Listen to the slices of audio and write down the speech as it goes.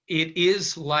It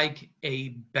is like a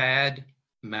bad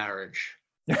marriage.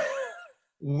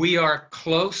 We are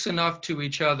close enough to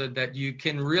each other that you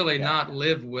can really Yeah. not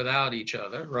live without each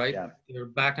other, right? Yeah. They're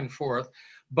back and forth,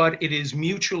 but it is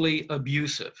mutually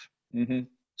abusive. Mm-hmm.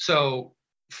 So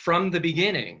from the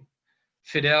beginning,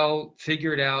 Fidel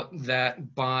figured out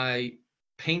that by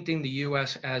painting the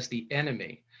US as the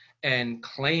enemy and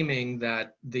claiming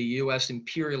that the US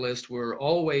imperialists were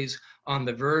always on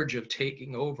the verge of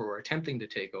taking over or attempting to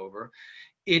take over,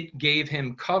 it gave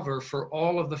him cover for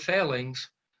all of the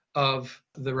failings of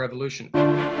the revolution.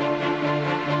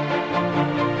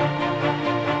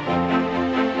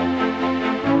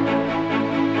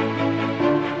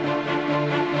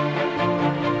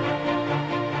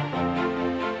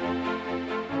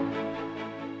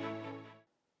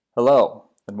 Hello,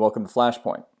 and welcome to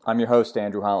Flashpoint. I'm your host,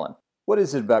 Andrew Holland. What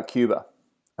is it about Cuba?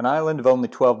 An island of only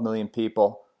 12 million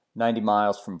people, 90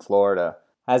 miles from Florida,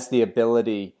 has the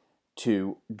ability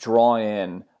to draw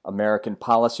in American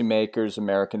policymakers,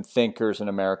 American thinkers, and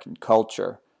American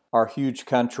culture. Our huge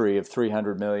country of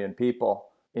 300 million people,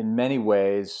 in many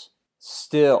ways,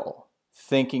 still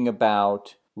thinking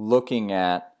about looking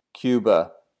at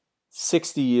Cuba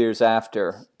 60 years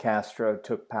after Castro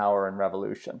took power in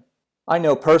revolution. I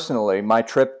know personally my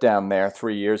trip down there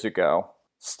 3 years ago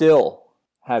still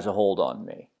has a hold on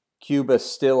me. Cuba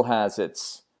still has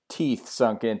its teeth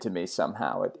sunk into me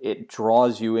somehow. It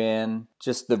draws you in.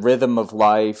 Just the rhythm of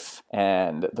life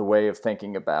and the way of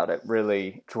thinking about it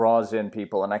really draws in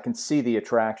people, and I can see the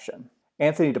attraction.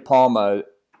 Anthony DePalma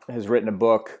has written a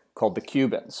book called The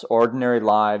Cubans, Ordinary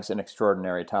Lives in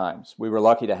Extraordinary Times. We were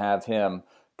lucky to have him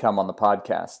come on the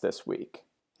podcast this week.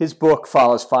 His book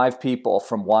follows 5 people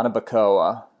from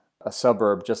Guanabacoa, a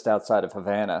suburb just outside of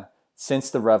Havana, since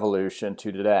the revolution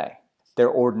to today. They're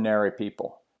ordinary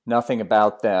people. Nothing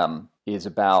about them is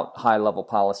about high-level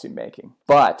policymaking.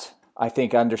 But I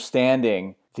think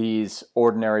understanding these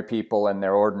ordinary people and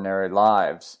their ordinary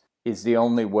lives is the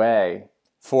only way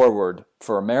forward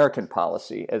for American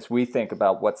policy as we think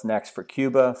about what's next for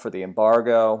Cuba, for the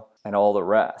embargo, and all the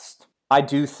rest. I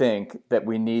do think that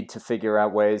we need to figure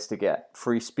out ways to get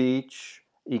free speech,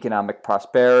 economic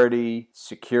prosperity,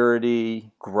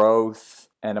 security, growth,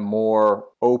 and a more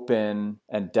open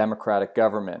and democratic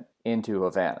government into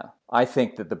Havana. I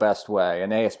think that the best way,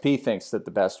 and ASP thinks that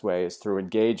the best way, is through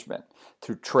engagement,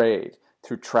 through trade,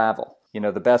 through travel.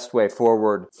 The best way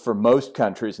forward for most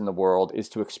countries in the world is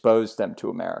to expose them to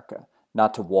America,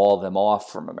 not to wall them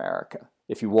off from America.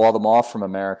 If you wall them off from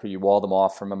America, you wall them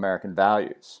off from American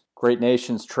values. Great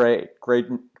nations trade.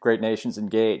 Great nations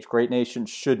engage. Great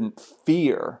nations shouldn't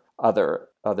fear other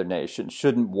nations,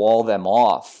 shouldn't wall them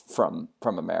off from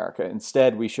America.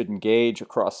 Instead, we should engage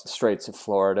across the Straits of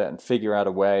Florida and figure out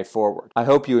a way forward. I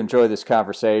hope you enjoy this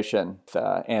conversation with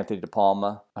Anthony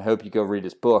DePalma. I hope you go read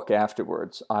his book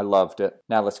afterwards. I loved it.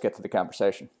 Now let's get to the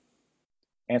conversation.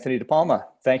 Anthony DePalma,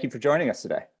 thank you for joining us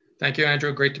today. Thank you,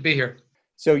 Andrew. Great to be here.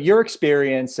 So your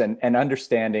experience and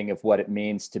understanding of what it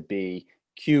means to be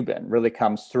Cuban really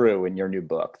comes through in your new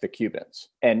book, The Cubans.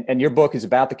 And your book is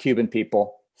about the Cuban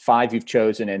people, 5 you've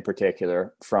chosen in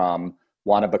particular from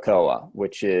Guanabacoa,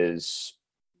 which is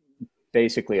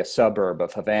basically a suburb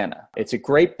of Havana. It's a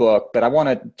great book, but I want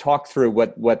to talk through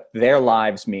what their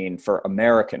lives mean for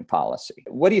American policy.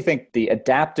 What do you think the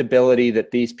adaptability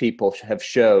that these people have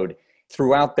showed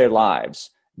throughout their lives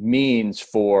means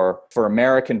for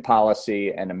American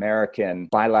policy and American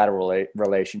bilateral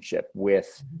relationship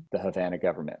with the Havana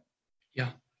government?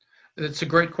 Yeah, it's a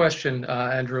great question,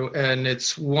 Andrew, and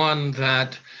it's one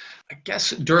that I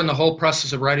guess during the whole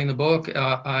process of writing the book,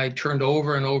 I turned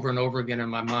over and over and over again in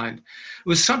my mind. It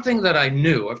was something that I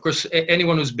knew. Of course,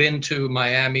 anyone who's been to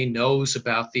Miami knows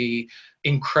about the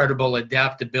incredible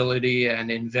adaptability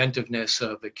and inventiveness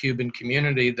of the Cuban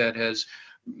community that has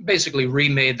basically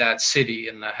remade that city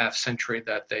in the half century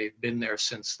that they've been there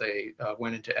since they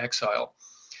went into exile.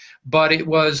 But it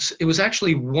was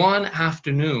actually one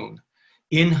afternoon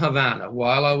in Havana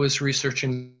while I was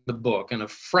researching the book, and a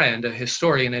friend, a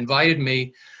historian, invited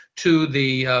me to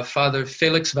the Father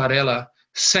Felix Varela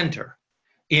Center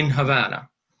in Havana.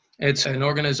 It's an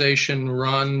organization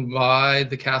run by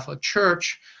the Catholic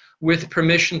Church with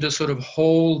permission to sort of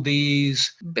hold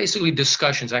these basically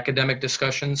discussions, academic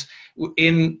discussions,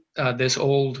 in this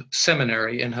old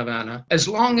seminary in Havana, as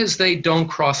long as they don't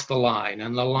cross the line.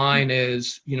 And the line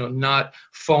is, not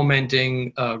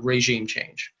fomenting regime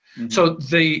change. Mm-hmm. So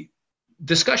the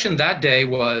discussion that day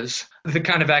was the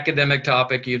kind of academic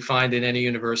topic you'd find in any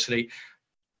university.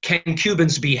 Can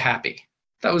Cubans be happy?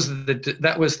 That was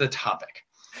the topic.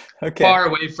 Okay. Far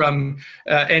away from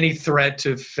any threat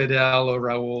to Fidel or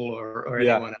Raul or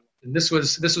anyone else. And this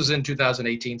was in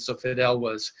 2018, so Fidel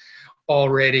was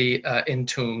already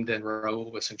entombed and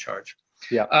Raul was in charge.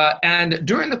 Yeah. And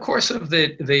during the course of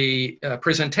the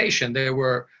presentation, there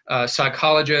were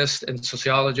psychologists and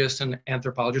sociologists and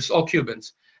anthropologists, all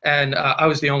Cubans. And I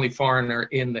was the only foreigner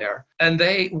in there. And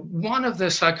one of the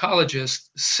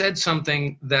psychologists said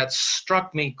something that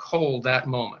struck me cold that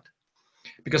moment,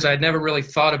 because I had never really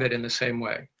thought of it in the same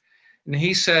way. And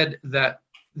he said that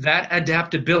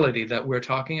adaptability that we're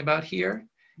talking about here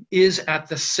is at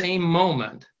the same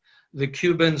moment the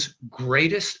Cubans'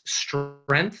 greatest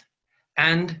strength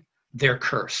and their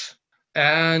curse.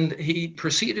 And he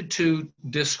proceeded to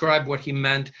describe what he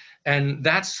meant. And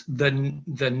that's the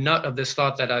nut of this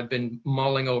thought that I've been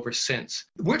mulling over since.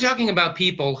 We're talking about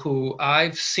people who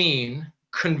I've seen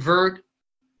convert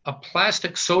a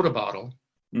plastic soda bottle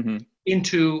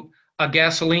into a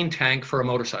gasoline tank for a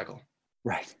motorcycle.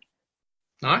 Right.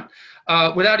 Not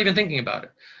without even thinking about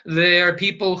it. There are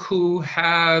people who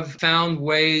have found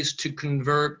ways to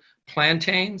convert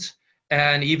plantains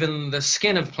and even the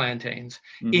skin of plantains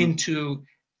into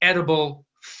edible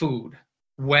food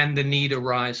when the need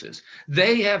arises.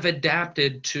 They have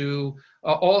adapted to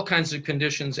all kinds of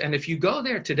conditions. And if you go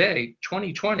there today,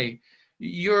 2020,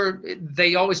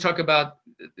 they always talk about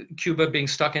Cuba being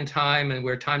stuck in time and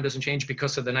where time doesn't change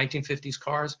because of the 1950s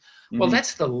cars. Well,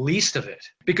 that's the least of it,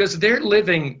 because they're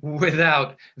living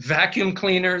without vacuum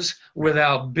cleaners,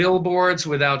 without billboards,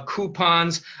 without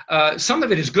coupons. Some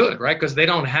of it is good, right? Because they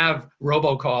don't have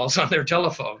robocalls on their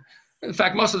telephone. In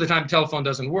fact, most of the time, telephone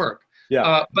doesn't work.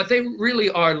 Yeah. But they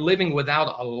really are living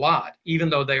without a lot, even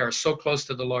though they are so close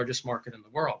to the largest market in the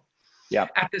world. Yeah.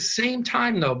 At the same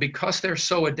time, though, because they're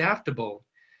so adaptable,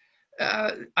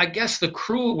 I guess the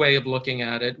cruel way of looking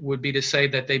at it would be to say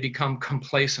that they become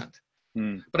complacent.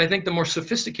 But I think the more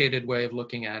sophisticated way of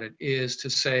looking at it is to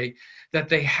say that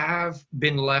they have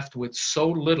been left with so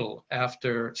little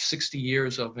after 60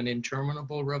 years of an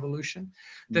interminable revolution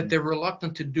that they're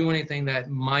reluctant to do anything that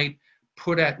might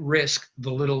put at risk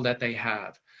the little that they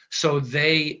have. So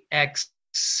they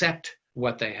accept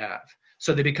what they have.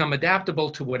 So they become adaptable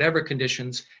to whatever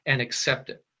conditions and accept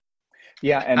it.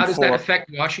 Yeah. And how does that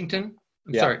affect Washington?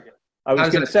 I'm sorry. I was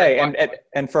going to say,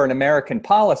 and for an American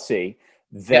policy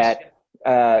that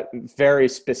very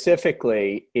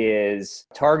specifically is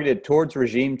targeted towards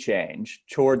regime change,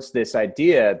 towards this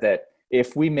idea that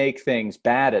if we make things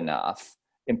bad enough,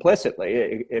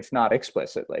 implicitly, if not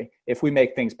explicitly, if we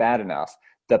make things bad enough,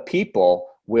 the people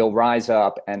will rise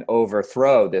up and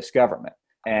overthrow this government.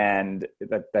 And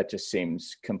that just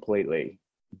seems completely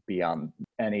beyond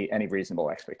any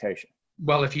reasonable expectation.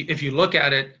 Well, if you look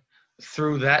at it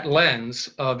through that lens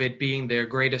of it being their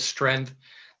greatest strength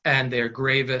and their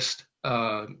gravest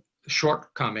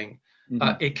shortcoming,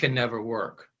 it can never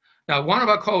work. Now,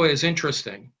 Guanabacoa is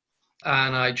interesting,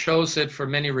 and I chose it for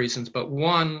many reasons, but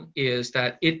one is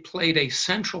that it played a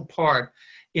central part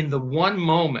in the one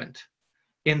moment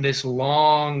in this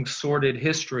long, sordid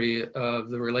history of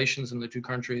the relations in the two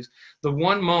countries, the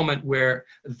one moment where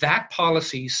that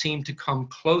policy seemed to come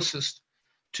closest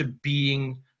to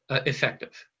being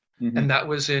effective. And that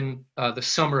was in the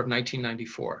summer of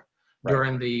 1994,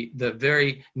 during the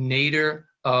very nadir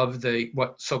of the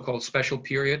what so-called special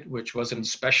period, which wasn't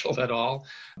special at all,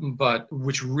 but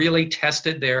which really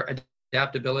tested their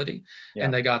adaptability,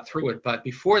 and they got through it. But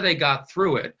before they got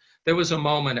through it, there was a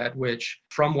moment at which,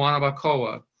 from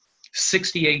Guanabacoa,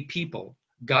 68 people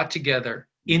got together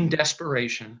in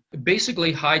desperation,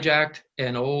 basically hijacked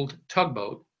an old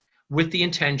tugboat with the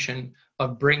intention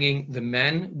of bringing the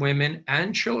men, women,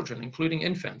 and children, including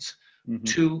infants,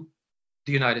 to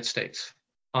the United States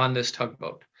on this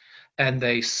tugboat. And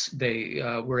they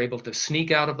were able to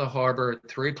sneak out of the harbor at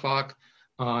 3:00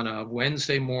 on a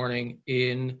Wednesday morning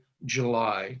in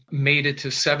July, made it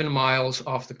to 7 miles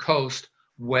off the coast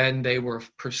when they were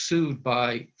pursued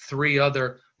by 3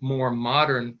 other more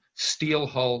modern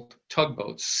steel-hulled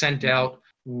tugboats sent out,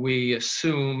 we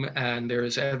assume, and there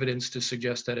is evidence to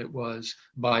suggest that it was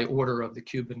by order of the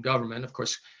Cuban government, of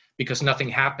course, because nothing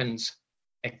happens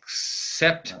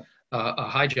except a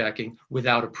hijacking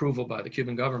without approval by the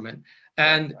Cuban government.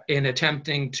 And in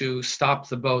attempting to stop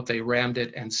the boat, they rammed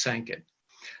it and sank it.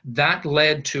 That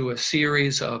led to a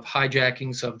series of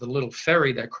hijackings of the little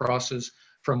ferry that crosses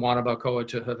from Guanabacoa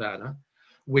to Havana,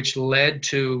 which led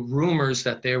to rumors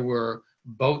that there were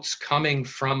boats coming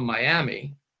from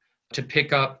Miami to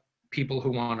pick up people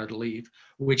who wanted to leave,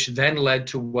 which then led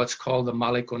to what's called the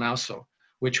Maleconazo,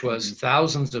 which was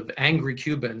thousands of angry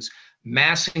Cubans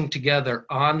massing together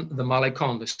on the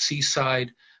Malecon, the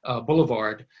seaside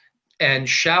boulevard, and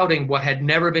shouting what had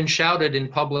never been shouted in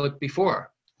public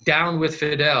before: down with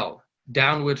Fidel,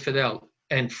 down with Fidel,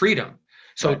 and freedom.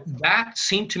 So Right. that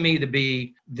seemed to me to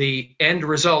be the end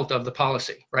result of the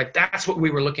policy, right? That's what we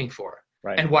were looking for.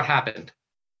 Right. And what happened?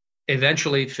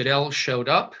 Eventually, Fidel showed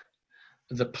up.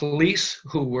 The police,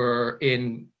 who were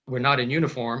not in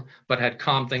uniform, but had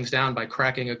calmed things down by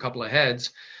cracking a couple of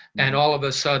heads, and all of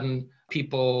a sudden,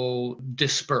 people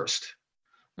dispersed.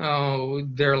 Oh,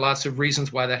 there are lots of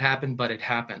reasons why that happened, but it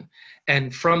happened.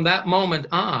 And from that moment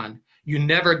on, you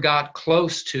never got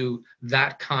close to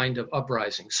that kind of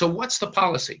uprising. So what's the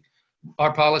policy?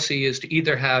 Our policy is to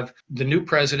either have the new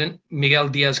president, Miguel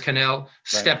Diaz-Canel,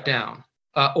 step down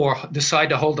or decide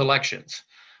to hold elections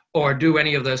or do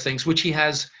any of those things, which he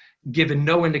has given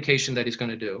no indication that he's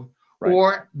going to do,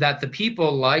 or that the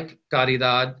people like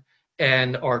Caridad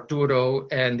and Arturo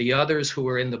and the others who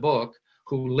are in the book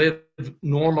who live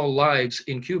normal lives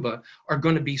in Cuba are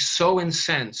going to be so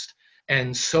incensed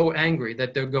and so angry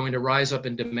that they're going to rise up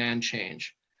and demand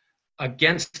change.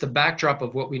 Against the backdrop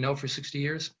of what we know for 60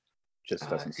 years, just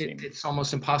doesn't seem. It's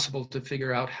almost impossible to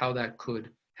figure out how that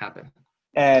could happen.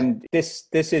 And this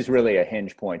is really a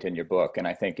hinge point in your book, and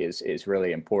I think is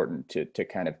really important to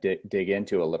kind of dig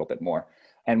into a little bit more.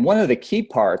 And one of the key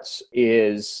parts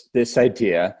is this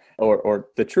idea or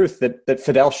the truth that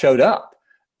Fidel showed up,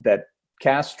 that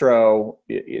Castro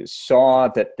saw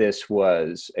that this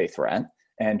was a threat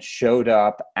and showed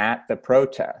up at the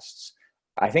protests.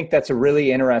 I think that's a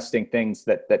really interesting thing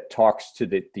that talks to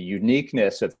the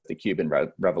uniqueness of the Cuban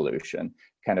Revolution,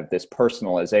 kind of this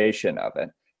personalization of it.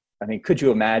 I mean, could you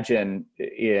imagine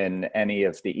in any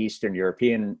of the Eastern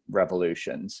European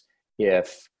revolutions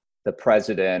if the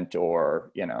president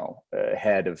or,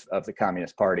 head of the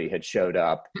Communist Party had showed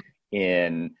up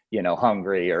in,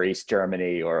 Hungary or East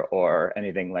Germany or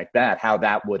anything like that, how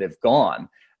that would have gone?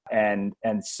 And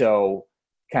so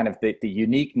kind of the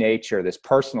unique nature, this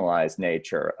personalized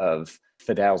nature of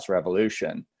Fidel's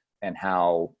revolution, and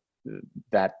how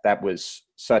that was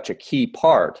such a key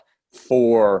part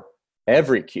for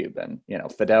every Cuban.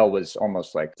 Fidel was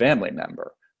almost like family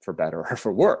member, for better or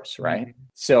for worse, right? Mm-hmm.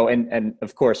 So, and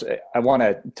of course, I want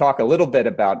to talk a little bit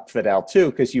about Fidel too,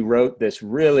 because you wrote this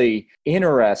really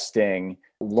interesting,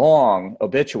 long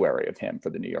obituary of him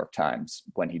for the New York Times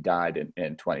when he died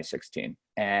in 2016.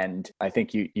 And I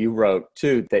think you wrote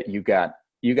too that you got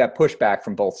pushback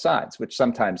from both sides, which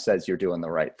sometimes says you're doing the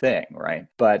right thing, right?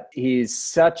 But he's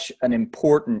such an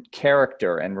important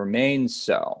character and remains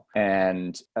so.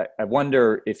 And I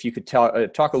wonder if you could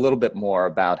talk a little bit more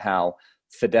about how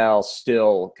Fidel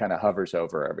still kind of hovers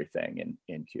over everything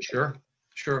in Cuba.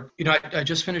 Sure. I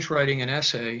just finished writing an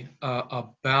essay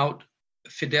about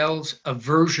Fidel's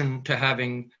aversion to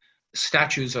having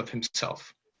statues of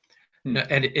himself.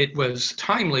 And it was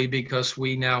timely because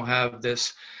we now have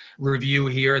this review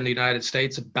here in the United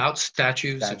States about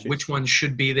statues. And which ones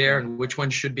should be there and which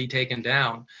ones should be taken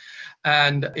down.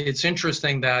 And it's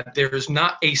interesting that there's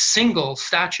not a single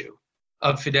statue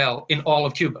of Fidel in all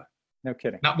of Cuba. No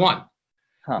kidding. Not one.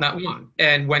 Not one.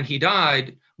 And when he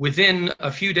died, within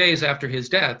a few days after his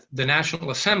death, the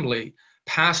National Assembly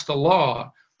passed a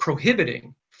law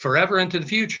prohibiting forever into the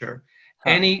future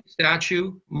any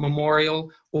statue,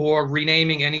 memorial, or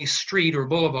renaming any street or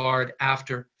boulevard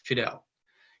after Fidel.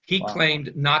 He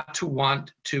claimed not to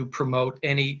want to promote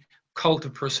any cult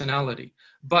of personality.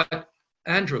 But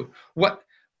Andrew, what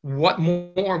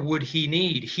more would he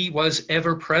need? He was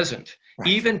ever present. Right.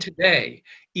 Even today,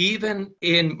 even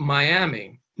in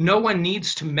Miami, no one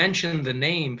needs to mention the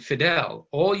name Fidel.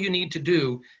 All you need to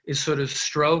do is sort of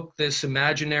stroke this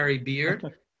imaginary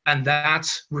beard, and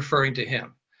that's referring to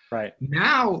him. Right.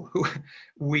 Now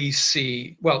we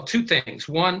see, well, two things.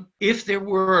 One, if there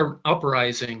were an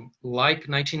uprising like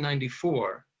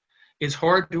 1994, it's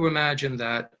hard to imagine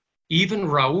that even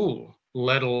Raul,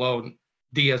 let alone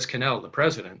Diaz-Canel, the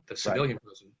president, the civilian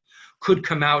president, could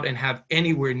come out and have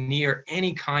anywhere near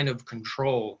any kind of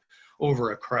control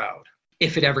over a crowd.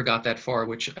 If it ever got that far,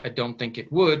 which I don't think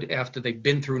it would, after they've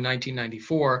been through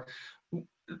 1994,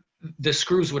 the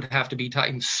screws would have to be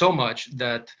tightened so much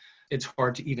that it's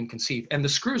hard to even conceive. And the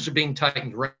screws are being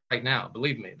tightened right now,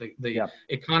 believe me. The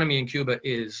economy in Cuba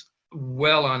is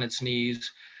well on its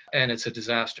knees, and it's a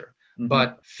disaster. Mm-hmm.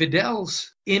 But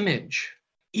Fidel's image,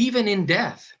 even in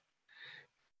death,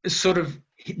 is sort of,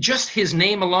 just his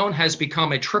name alone has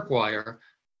become a tripwire,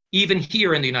 even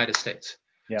here in the United States.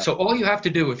 Yeah. So all you have to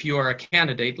do if you are a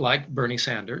candidate like Bernie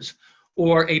Sanders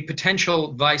or a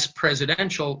potential vice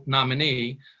presidential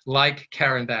nominee like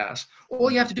Karen Bass,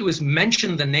 all you have to do is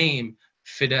mention the name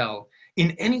Fidel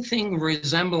in anything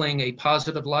resembling a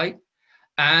positive light,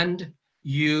 and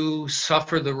you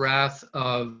suffer the wrath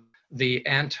of the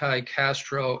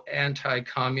anti-Castro,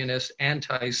 anti-communist,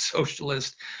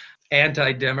 anti-socialist,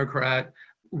 anti-democrat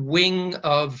wing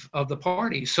of the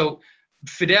party. So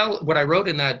Fidel, what I wrote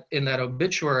in that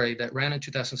obituary that ran in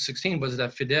 2016 was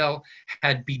that Fidel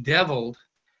had bedeviled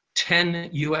 10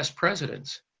 US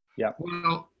presidents. Yeah.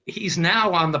 Well, he's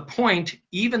now on the point,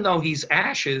 even though he's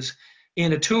ashes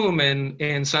in a tomb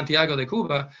in Santiago de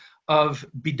Cuba, of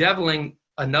bedeviling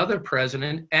another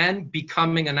president and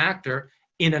becoming an actor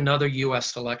in another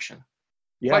US election.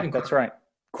 Yeah, that's right.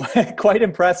 Quite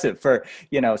impressive for,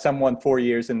 someone 4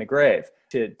 years in the grave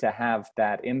to have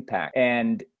that impact.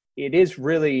 And it is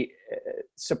really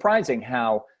surprising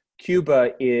how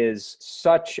Cuba is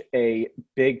such a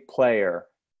big player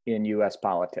in US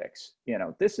politics.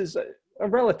 This is a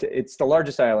relative, it's the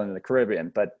largest island in the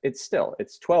Caribbean, but it's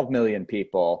 12 million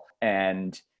people.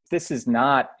 And this is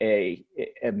not a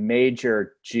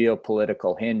major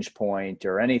geopolitical hinge point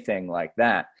or anything like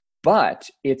that. But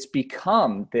it's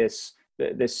become this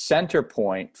center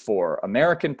point for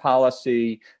American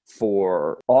policy,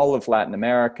 for all of Latin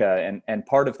America. And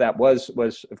part of that was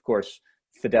of course,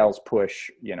 Fidel's push,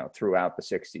 throughout the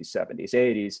 60s, 70s,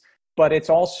 80s. But it's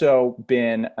also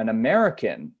been an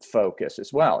American focus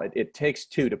as well. It takes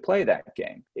two to play that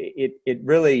game. It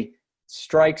really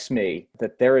strikes me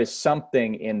that there is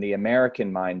something in the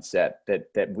American mindset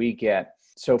that we get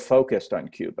so focused on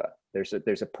Cuba. There's a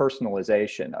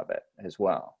personalization of it as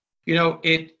well.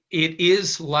 It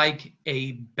is like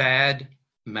a bad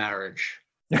marriage.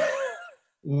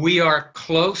 We are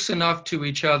close enough to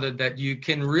each other that you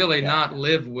can really not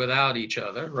live without each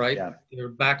other, right? Yeah. You're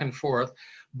back and forth,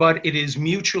 but it is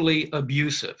mutually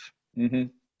abusive. Mm-hmm.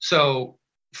 So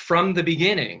from the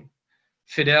beginning,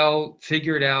 Fidel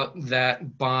figured out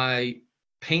that by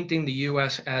painting the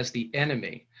U.S. as the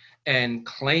enemy and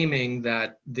claiming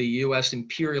that the U.S.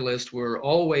 imperialists were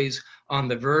always on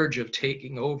the verge of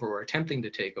taking over or attempting to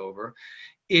take over,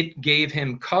 it gave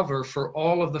him cover for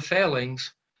all of the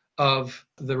failings of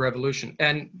the revolution.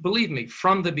 And believe me,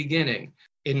 from the beginning,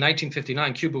 in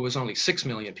 1959, Cuba was only 6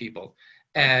 million people,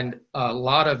 and a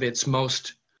lot of its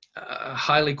most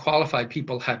highly qualified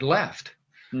people had left.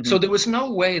 Mm-hmm. So there was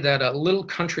no way that a little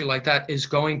country like that is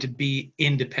going to be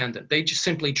independent. They just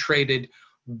simply traded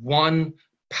one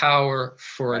power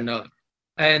for another.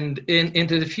 And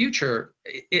into the future,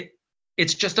 it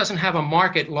just doesn't have a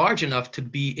market large enough to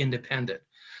be independent.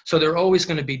 So they're always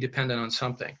going to be dependent on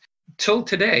something. Till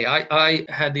today, I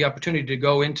had the opportunity to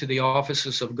go into the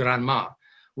offices of Granma,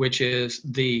 which is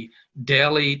the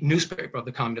daily newspaper of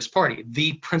the Communist Party,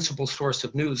 the principal source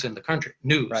of news in the country.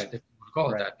 News, if you want to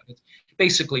call it that. It's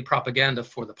basically propaganda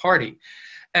for the party.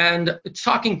 And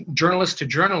talking journalist to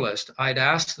journalist, I'd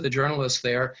asked the journalists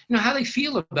there, how they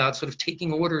feel about sort of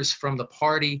taking orders from the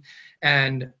party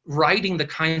and writing the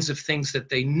kinds of things that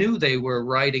they knew they were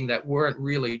writing that weren't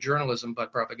really journalism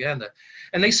but propaganda.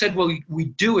 And they said, well, we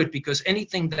do it because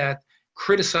anything that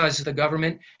criticizes the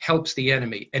government helps the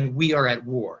enemy, and we are at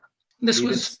war. This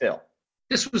was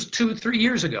 2-3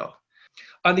 years ago.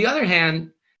 On the other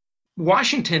hand,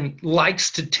 Washington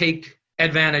likes to take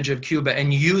advantage of Cuba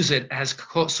and use it as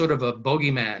sort of a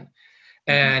bogeyman.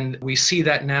 And we see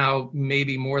that now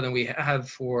maybe more than we have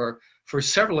for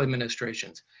several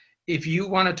administrations. If you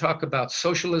want to talk about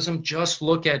socialism, just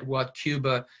look at what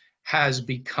Cuba has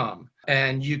become.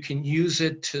 And you can use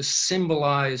it to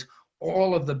symbolize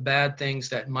all of the bad things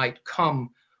that might come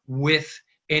with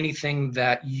anything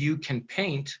that you can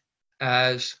paint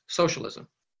as socialism,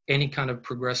 any kind of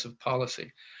progressive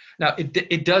policy. Now,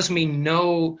 it gives me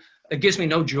no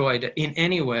joy to in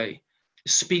any way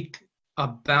speak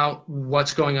about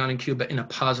what's going on in Cuba in a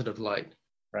positive light.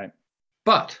 Right.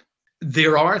 But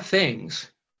there are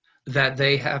things that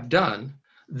they have done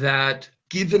that,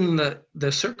 given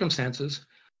the circumstances,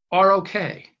 are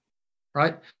okay,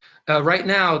 right? Right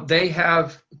now, they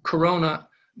have Corona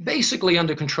basically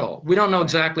under control. We don't know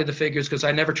exactly the figures because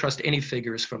I never trust any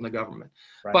figures from the government.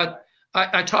 Right. But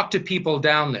I talked to people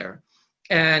down there.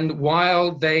 And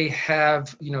while they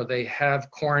have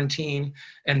quarantine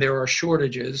and there are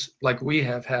shortages like we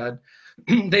have had,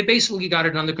 they basically got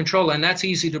it under control. And that's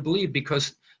easy to believe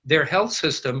because their health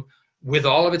system, with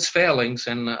all of its failings,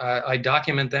 and I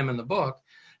document them in the book,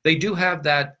 they do have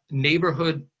that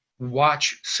neighborhood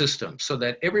watch system so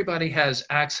that everybody has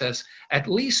access at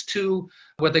least to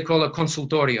what they call a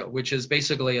consultorio, which is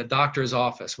basically a doctor's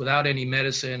office without any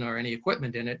medicine or any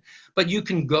equipment in it. But you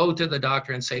can go to the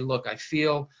doctor and say, look, I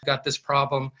feel I got this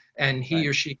problem, and he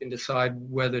or she can decide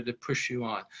whether to push you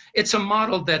on. It's a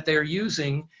model that they're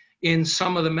using in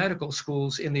some of the medical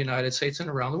schools in the United States and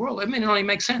around the world. I mean, it only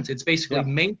makes sense. It's basically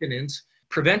maintenance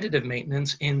preventative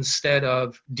maintenance instead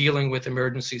of dealing with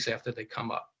emergencies after they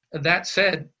come up. That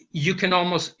said, you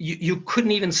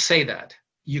couldn't even say that.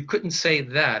 You couldn't say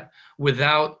that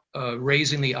without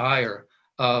raising the ire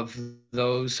of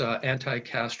those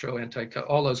anti-Castro,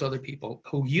 all those other people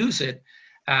who use it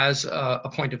as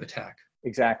a point of attack.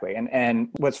 Exactly. And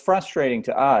what's frustrating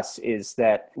to us is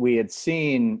that we had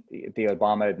seen the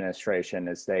Obama administration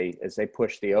as they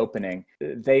pushed the opening,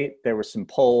 there were some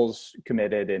polls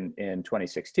committed in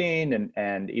 2016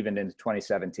 and even in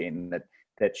 2017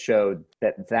 that showed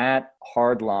that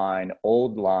hardline,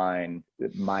 old line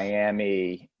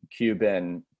Miami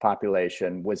Cuban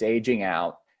population was aging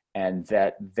out, and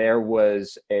that there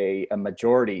was a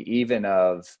majority even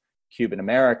of Cuban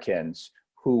Americans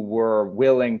who were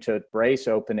willing to embrace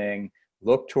opening,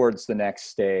 look towards the next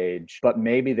stage, but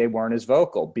maybe they weren't as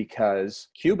vocal because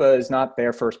Cuba is not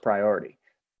their first priority.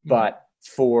 Mm-hmm. But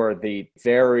for the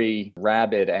very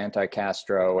rabid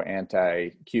anti-Castro,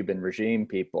 anti-Cuban regime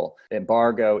people,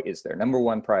 embargo is their number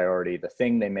one priority, the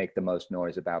thing they make the most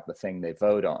noise about, the thing they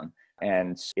vote on.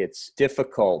 And it's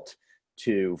difficult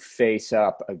to face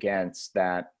up against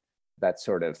that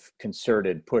sort of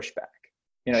concerted pushback.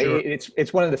 You know, sure.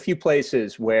 It's one of the few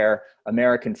places where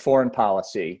American foreign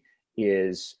policy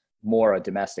is more a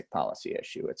domestic policy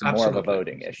issue. It's Absolutely. More of a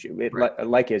voting issue, right.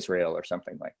 Like Israel or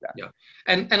something like that. Yeah,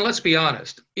 and let's be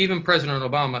honest, even President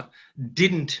Obama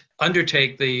didn't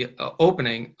undertake the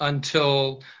opening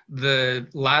until the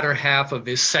latter half of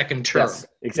his second term, yes,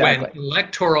 exactly. when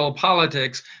electoral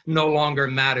politics no longer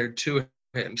mattered to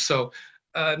him. So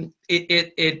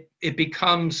it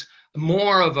becomes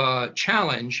more of a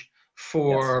challenge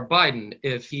for yes. Biden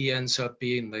if he ends up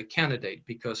being the candidate,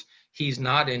 because he's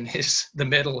not in the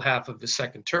middle half of the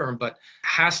second term, but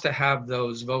has to have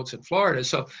those votes in Florida.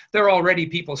 So there are already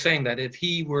people saying that if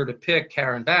he were to pick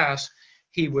Karen Bass,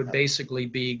 he would basically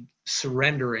be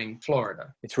surrendering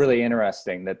Florida. It's really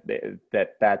interesting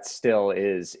that still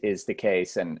is the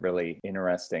case, and really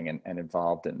interesting and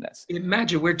involved in this.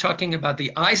 Imagine we're talking about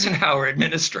the Eisenhower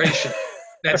administration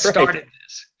that started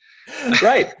this.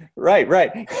 Right.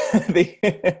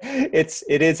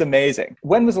 It is amazing.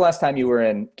 When was the last time you were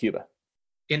in Cuba?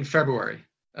 In February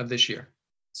of this year.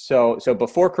 So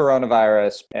before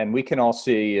coronavirus, and we can all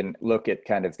see and look at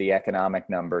kind of the economic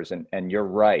numbers, and you're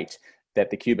right that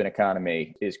the Cuban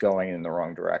economy is going in the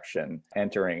wrong direction,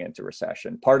 entering into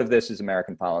recession. Part of this is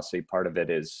American policy. Part of it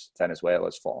is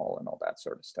Venezuela's fall and all that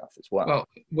sort of stuff as well. Well,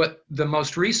 what the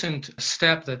most recent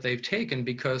step that they've taken,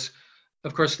 because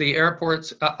of course, the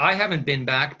airports, I haven't been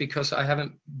back because I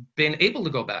haven't been able to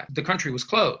go back. The country was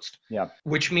closed,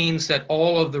 which means that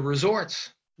all of the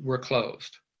resorts were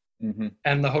closed. Mm-hmm.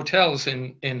 And the hotels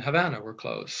in Havana were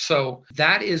closed. So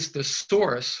that is the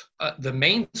source, the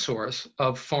main source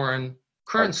of foreign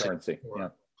currency.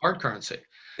 Hard currency.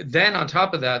 Then on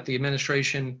top of that, the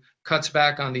administration cuts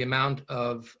back on the amount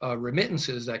of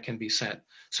remittances that can be sent.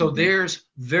 So mm-hmm. there's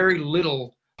very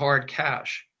little hard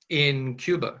cash in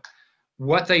Cuba.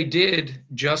 What they did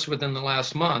just within the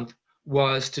last month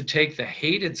was to take the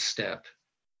hated step,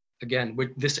 again,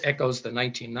 this echoes the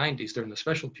 1990s during the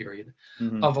special period,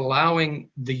 mm-hmm. of allowing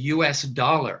the US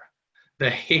dollar, the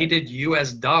hated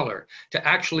US dollar, to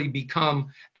actually become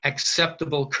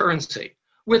acceptable currency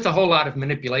with a whole lot of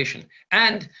manipulation.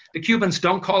 And the Cubans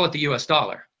don't call it the US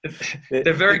dollar.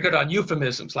 They're very good on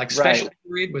euphemisms, like special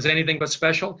period was anything but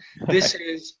special. This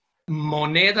is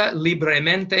moneda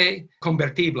libremente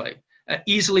convertible.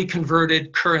 Easily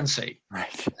converted currency,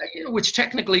 which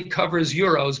technically covers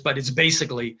euros, but it's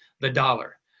basically the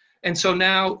dollar. And so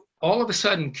now, all of a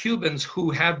sudden, Cubans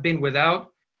who have been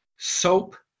without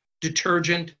soap,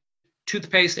 detergent,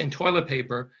 toothpaste, and toilet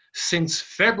paper since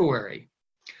February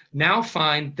now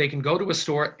find they can go to a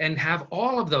store and have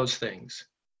all of those things.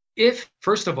 If,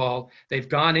 first of all, they've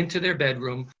gone into their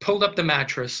bedroom, pulled up the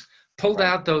mattress, pulled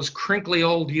out those crinkly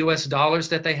old US dollars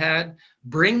that they had,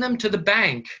 bring them to the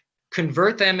bank,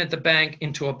 convert them at the bank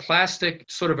into a plastic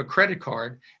sort of a credit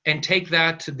card, and take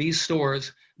that to these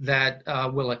stores that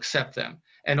will accept them.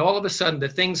 And all of a sudden, the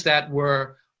things that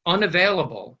were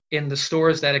unavailable in the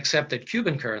stores that accepted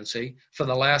Cuban currency for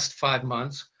the last 5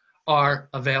 months are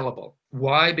available.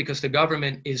 Why? Because the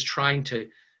government is trying to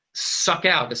suck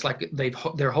out. It's like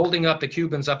they're holding up the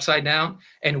Cubans upside down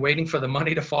and waiting for the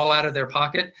money to fall out of their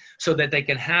pocket so that they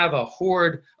can have a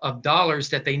hoard of dollars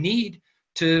that they need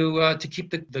to keep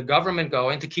the government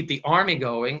going, to keep the army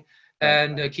going,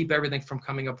 and keep everything from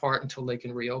coming apart until they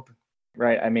can reopen.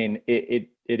 Right. I mean, it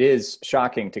is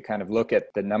shocking to kind of look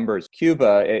at the numbers.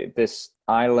 Cuba, this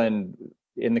island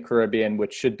in the Caribbean,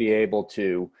 which should be able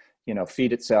to,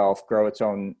 feed itself, grow its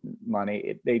own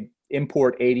money,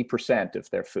 import 80% of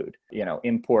their food,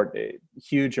 import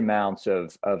huge amounts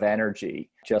of energy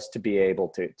just to be able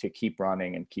to keep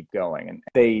running and keep going. And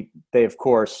they of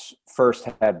course first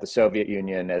had the Soviet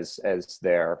Union as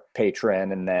their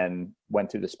patron, and then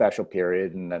went through the special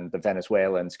period, and then the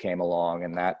Venezuelans came along,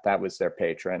 and that was their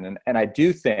patron. And I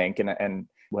do think, and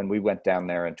when we went down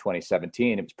there in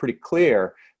 2017, it was pretty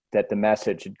clear that the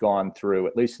message had gone through,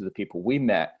 at least to the people we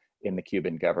met in the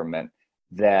Cuban government,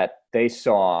 that they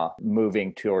saw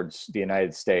moving towards the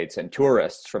United States and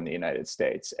tourists from the United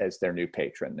States as their new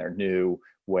patron, their new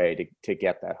way to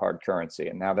get that hard currency.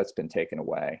 And now that's been taken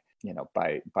away,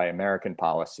 by American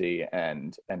policy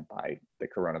and by the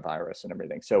coronavirus and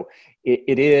everything. So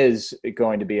it is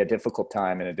going to be a difficult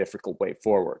time and a difficult way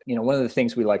forward. One of the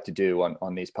things we like to do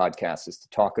on these podcasts is to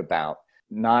talk about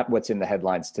not what's in the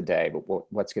headlines today, but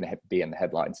what's going to be in the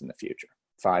headlines in the future.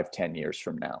 5-10 years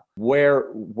from now.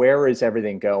 Where is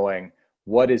everything going?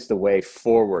 What is the way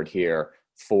forward here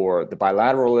for the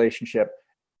bilateral relationship?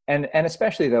 And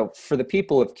especially though, for the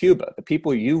people of Cuba, the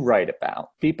people you write about,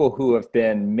 people who have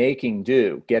been making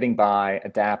do, getting by,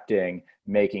 adapting,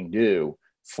 making do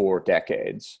for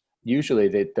decades. Usually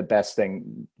the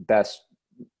best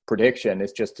prediction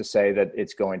is just to say that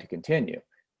it's going to continue,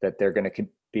 that they're going to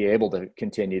be able to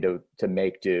continue to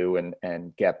make do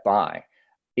and get by.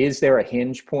 Is there a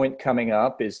hinge point coming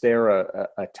up? Is there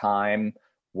a time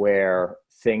where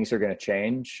things are going to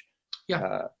change?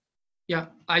 Yeah.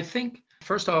 I think,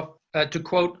 first off, to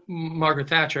quote Margaret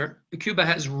Thatcher, Cuba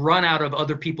has run out of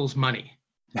other people's money.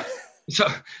 So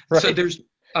there's,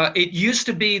 it used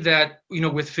to be that,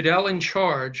 with Fidel in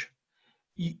charge,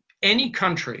 any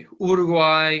country,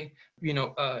 Uruguay,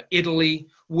 Italy,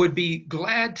 would be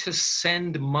glad to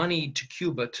send money to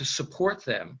Cuba to support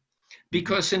them,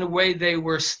 because in a way they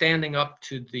were standing up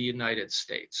to the United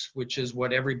States, which is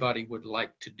what everybody would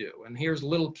like to do. And here's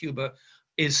little Cuba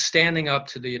is standing up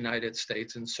to the United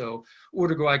States. And so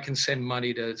Uruguay can send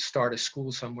money to start a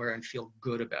school somewhere and feel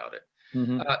good about it.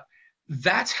 Mm-hmm.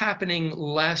 That's happening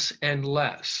less and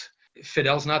less.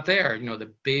 Fidel's not there.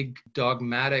 The big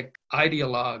dogmatic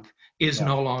ideologue is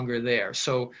no longer there.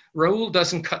 So Raul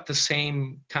doesn't cut the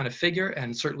same kind of figure,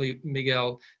 and certainly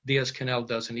Miguel Diaz-Canel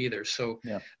doesn't either. So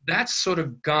that's sort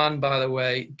of gone by the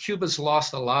way. Cuba's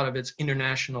lost a lot of its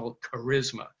international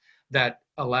charisma that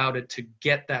allowed it to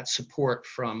get that support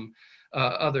from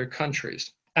other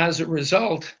countries. As a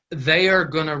result, they are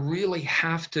going to really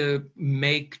have to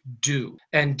make do.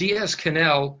 And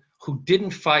Diaz-Canel, who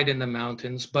didn't fight in the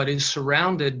mountains, but is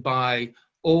surrounded by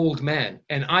old men,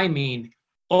 and I mean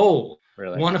old.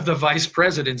 Really? One of the vice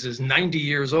presidents is 90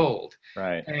 years old.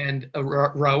 Right. And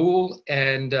Raul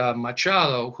and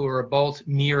Machado, who are both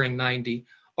nearing 90,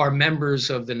 are members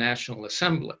of the National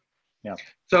Assembly. Yeah.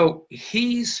 So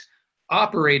he's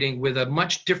operating with a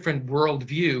much different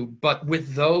worldview, but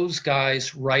with those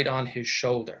guys right on his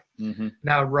shoulder. Mm-hmm.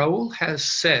 Now, Raul has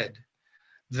said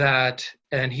that,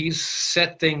 and he's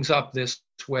set things up this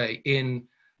way in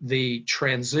the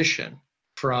transition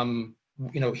from,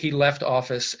 he left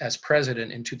office as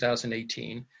president in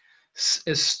 2018,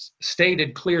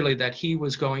 stated clearly that he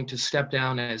was going to step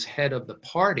down as head of the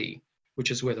party,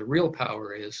 which is where the real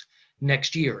power is,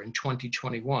 next year in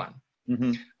 2021.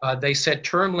 Mm-hmm. They set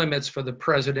term limits for the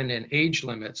president and age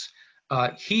limits.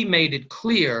 He made it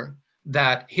clear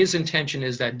that his intention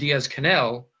is that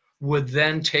Diaz-Canel would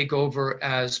then take over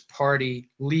as party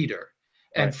leader,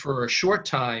 and for a short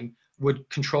time would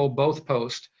control both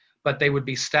posts, but they would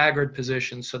be staggered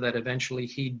positions so that eventually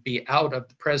he'd be out of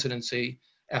the presidency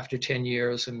after 10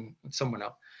 years and someone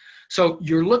else. So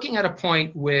you're looking at a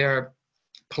point where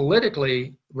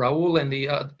politically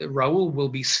Raul will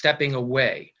be stepping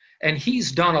away. And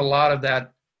he's done a lot of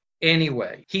that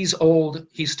anyway. He's old,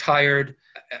 he's tired.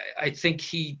 I think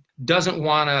he doesn't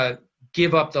want to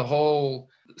give up the whole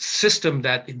system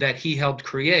that he helped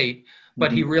create, but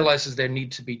mm-hmm. he realizes there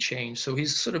needs to be change. So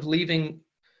he's sort of leaving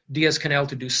Diaz-Canel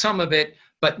to do some of it,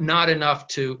 but not enough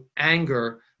to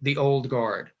anger the old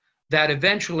guard that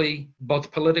eventually,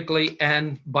 both politically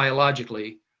and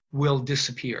biologically, will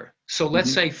disappear. So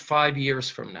let's mm-hmm. say 5 years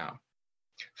from now,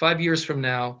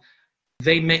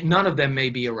 none of them may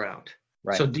be around.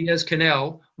 Right. So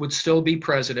Diaz-Canel would still be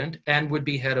president and would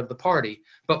be head of the party,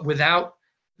 but without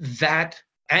that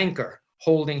anchor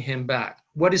holding him back,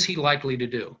 what is he likely to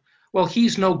do? Well,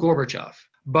 he's no Gorbachev,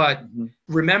 but mm-hmm.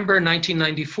 remember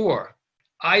 1994.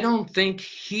 I don't think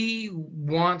he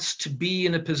wants to be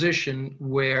in a position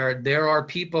where there are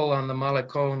people on the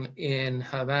Malecón in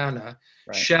Havana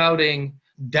shouting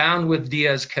down with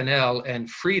Diaz-Canel and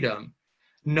freedom,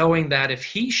 knowing that if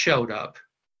he showed up,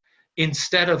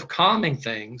 instead of calming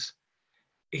things,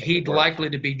 he'd likely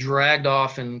to be dragged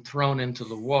off and thrown into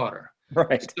the water.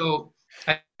 Right. So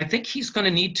I think he's going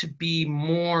to need to be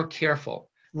more careful.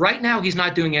 Right now, he's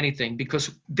not doing anything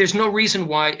because there's no reason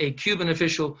why a Cuban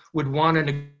official would want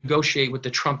to negotiate with the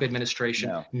Trump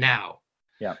administration now.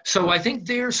 Yeah. So I think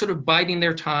they're sort of biding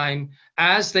their time,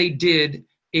 as they did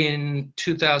in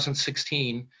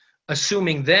 2016,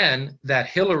 assuming then that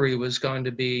Hillary was going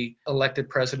to be elected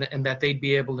president and that they'd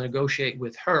be able to negotiate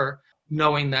with her,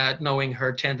 knowing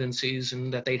her tendencies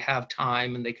and that they'd have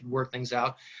time and they could work things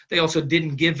out. They also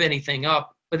didn't give anything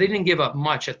up, but they didn't give up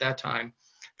much at that time,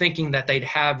 thinking that they'd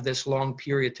have this long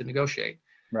period to negotiate.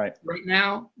 Right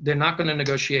now, they're not going to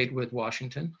negotiate with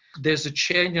Washington. There's a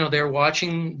change, they're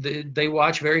watching, they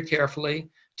watch very carefully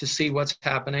to see what's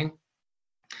happening.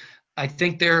 I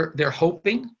think they're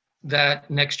hoping that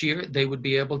next year they would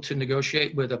be able to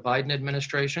negotiate with a Biden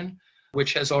administration,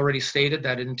 which has already stated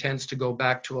that it intends to go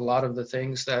back to a lot of the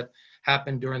things that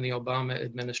happened during the Obama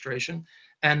administration.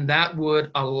 And that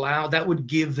would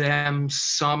give them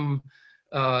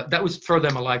that would throw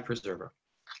them a life preserver.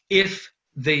 If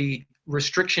the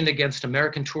restriction against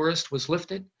American tourists was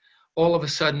lifted, all of a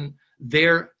sudden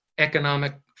their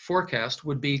economic forecast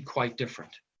would be quite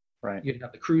different. Right. You'd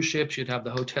have the cruise ships, you'd have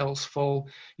the hotels full,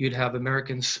 you'd have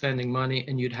Americans spending money,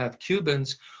 and you'd have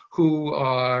Cubans who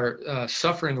are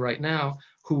suffering right now,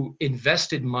 who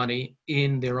invested money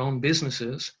in their own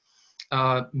businesses,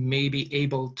 may be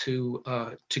able to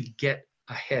get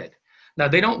ahead. Now,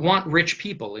 they don't want rich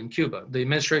people in Cuba. The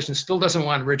administration still doesn't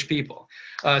want rich people.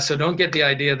 So don't get the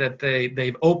idea that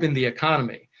they've opened the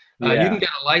economy. You can get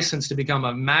a license to become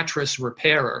a mattress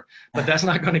repairer, but that's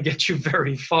not going to get you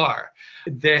very far.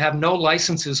 They have no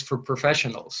licenses for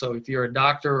professionals. So if you're a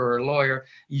doctor or a lawyer,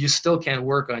 you still can't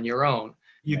work on your own.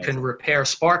 You can repair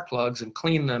spark plugs and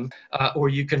clean them, or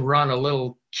you can run a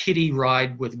little kiddie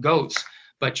ride with goats,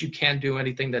 but you can't do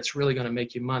anything that's really going to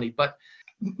make you money. But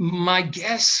my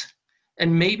guess,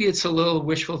 and maybe it's a little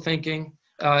wishful thinking,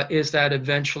 is that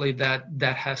eventually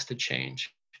that has to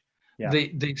change. Yeah.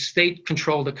 The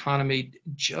state-controlled economy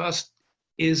just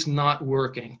is not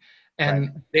working,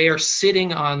 and they are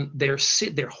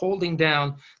they're holding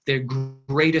down their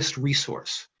greatest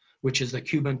resource, which is the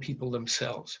Cuban people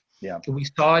themselves. Yeah. We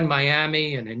saw in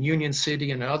Miami and in Union City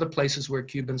and in other places where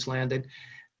Cubans landed,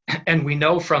 and we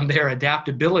know from their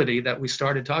adaptability that we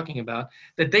started talking about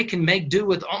that they can make do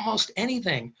with almost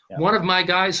anything. Yeah. One of my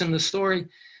guys in the story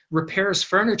repairs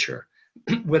furniture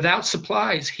without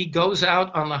supplies. He goes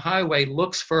out on the highway,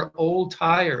 looks for old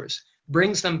tires,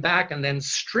 brings them back, and then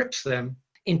strips them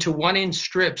into 1-inch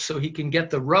strips so he can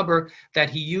get the rubber that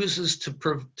he uses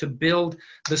to build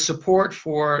the support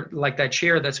for, like that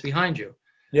chair that's behind you.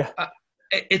 Yeah.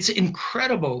 It's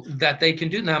incredible that they can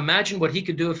do. Now imagine what he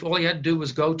could do if all he had to do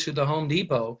was go to the Home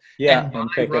Depot and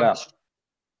pick it up.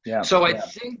 Yeah. So I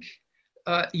think,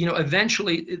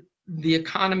 eventually the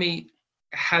economy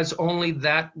has only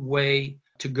that way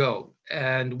to go.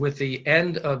 And with the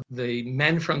end of the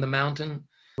Men from the Mountain,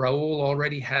 Raul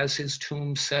already has his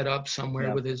tomb set up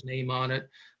somewhere with his name on it.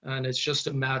 And it's just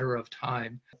a matter of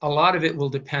time. A lot of it will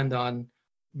depend on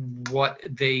what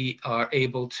they are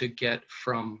able to get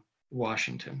from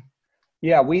Washington.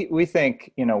 Yeah, we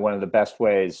think, one of the best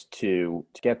ways to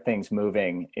get things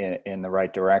moving in the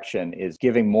right direction is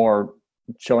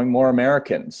showing more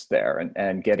Americans there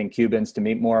and getting Cubans to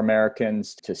meet more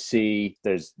Americans, to see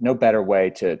there's no better way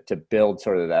to build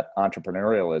sort of that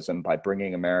entrepreneurialism by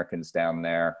bringing Americans down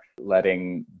there,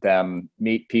 letting them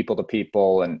meet people to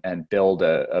people and build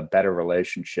a better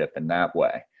relationship in that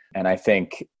way. And I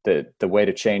think the way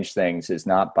to change things is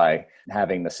not by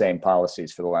having the same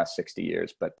policies for the last 60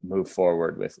 years, but move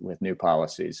forward with new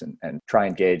policies and try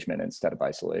engagement instead of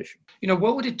isolation.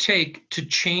 What would it take to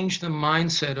change the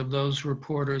mindset of those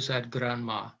reporters at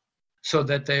Granma so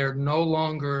that they are no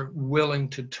longer willing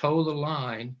to toe the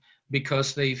line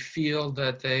because they feel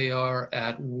that they are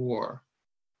at war?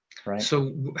 Right.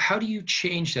 So how do you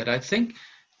change that? I think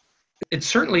it's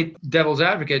certainly devil's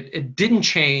advocate. It didn't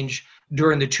change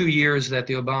during the 2 years that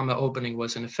the Obama opening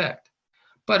was in effect.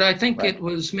 But I think it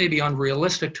was maybe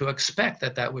unrealistic to expect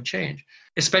that would change,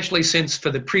 especially since for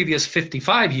the previous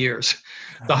 55 years,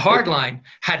 the hard line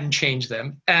hadn't changed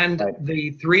them. And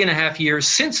the 3.5 years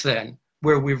since then,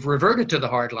 where we've reverted to the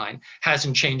hard line,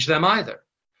 hasn't changed them either.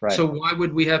 Right. So why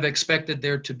would we have expected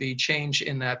there to be change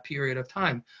in that period of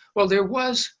time? Well, there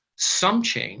was some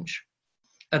change.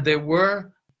 There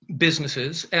were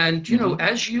businesses, and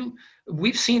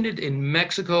we've seen it in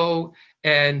Mexico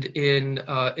and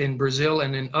in Brazil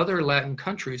and in other Latin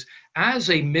countries. As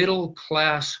a middle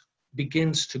class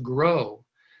begins to grow,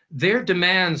 their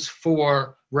demands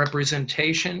for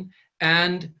representation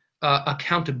and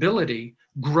accountability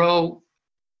grow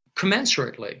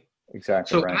commensurately.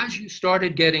 Exactly So right. as you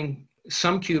started getting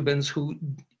some Cubans who,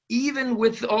 even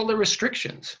with all the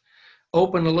restrictions,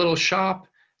 opened a little shop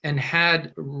and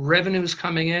had revenues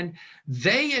coming in,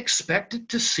 they expected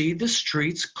to see the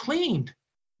streets cleaned.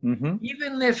 Mm-hmm.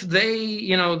 Even if they,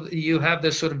 you have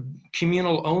this sort of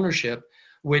communal ownership,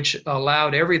 which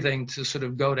allowed everything to sort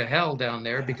of go to hell down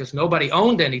there because nobody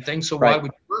owned anything. So why Right.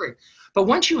 would you worry? But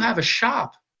once you have a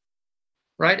shop,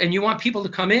 right, and you want people to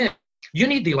come in, you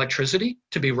need the electricity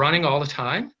to be running all the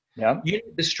time. Yeah. You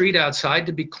need the street outside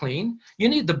to be clean. You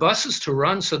need the buses to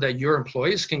run so that your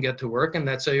employees can get to work and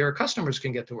that so your customers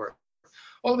can get to work.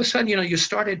 All of a sudden, you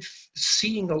started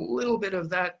seeing a little bit of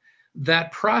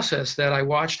that process that I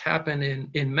watched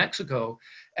happen in Mexico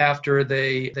after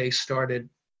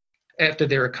after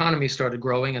their economy started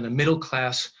growing and the middle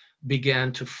class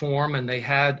began to form, and they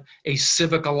had a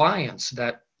civic alliance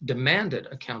that demanded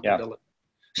accountability.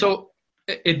 Yeah. So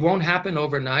it won't happen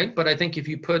overnight, but I think if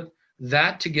you put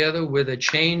that together with a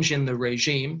change in the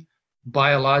regime,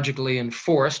 biologically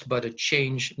enforced, but a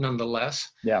change nonetheless,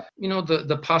 Yeah.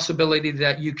 the possibility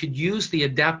that you could use the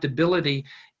adaptability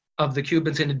of the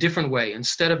Cubans in a different way.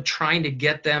 Instead of trying to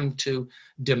get them to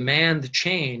demand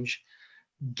change,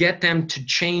 get them to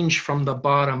change from the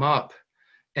bottom up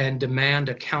and demand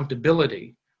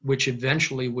accountability, which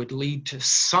eventually would lead to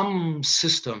some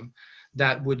system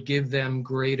that would give them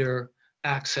greater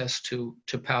access to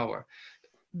power.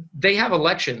 They have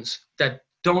elections that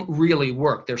don't really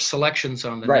work. There's selections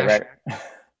on the national. Right.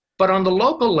 But on the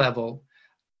local level,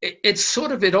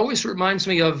 it always reminds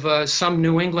me of some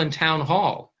New England town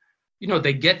hall.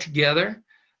 They get together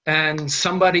and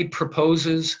somebody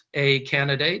proposes a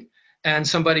candidate and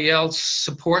somebody else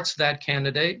supports that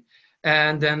candidate.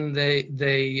 And then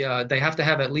they have to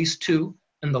have at least two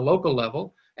in the local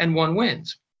level and one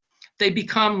wins. They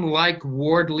become like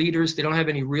ward leaders. They don't have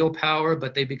any real power,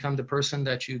 but they become the person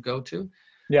that you go to.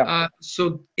 Yeah.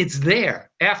 So it's there.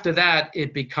 After that,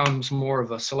 it becomes more of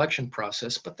a selection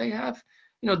process, but they have,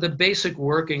 the basic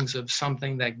workings of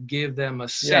something that give them a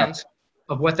sense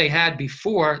of what they had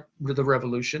before the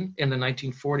revolution in the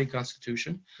 1940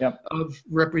 Constitution of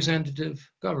representative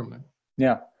government.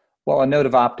 Yeah. Well, a note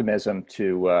of optimism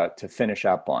to finish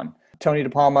up on. Tony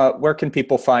DePalma, where can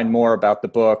people find more about the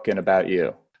book and about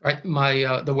you? Right.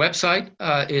 The website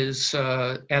is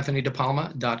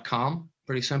anthonydepalma.com.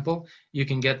 Pretty simple. You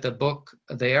can get the book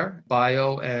there,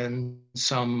 bio, and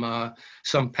some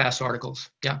past articles.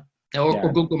 Yeah.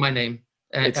 Or Google my name.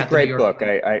 It's a great book.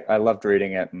 I loved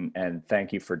reading it, and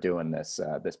thank you for doing this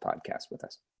podcast with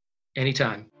us.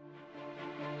 Anytime.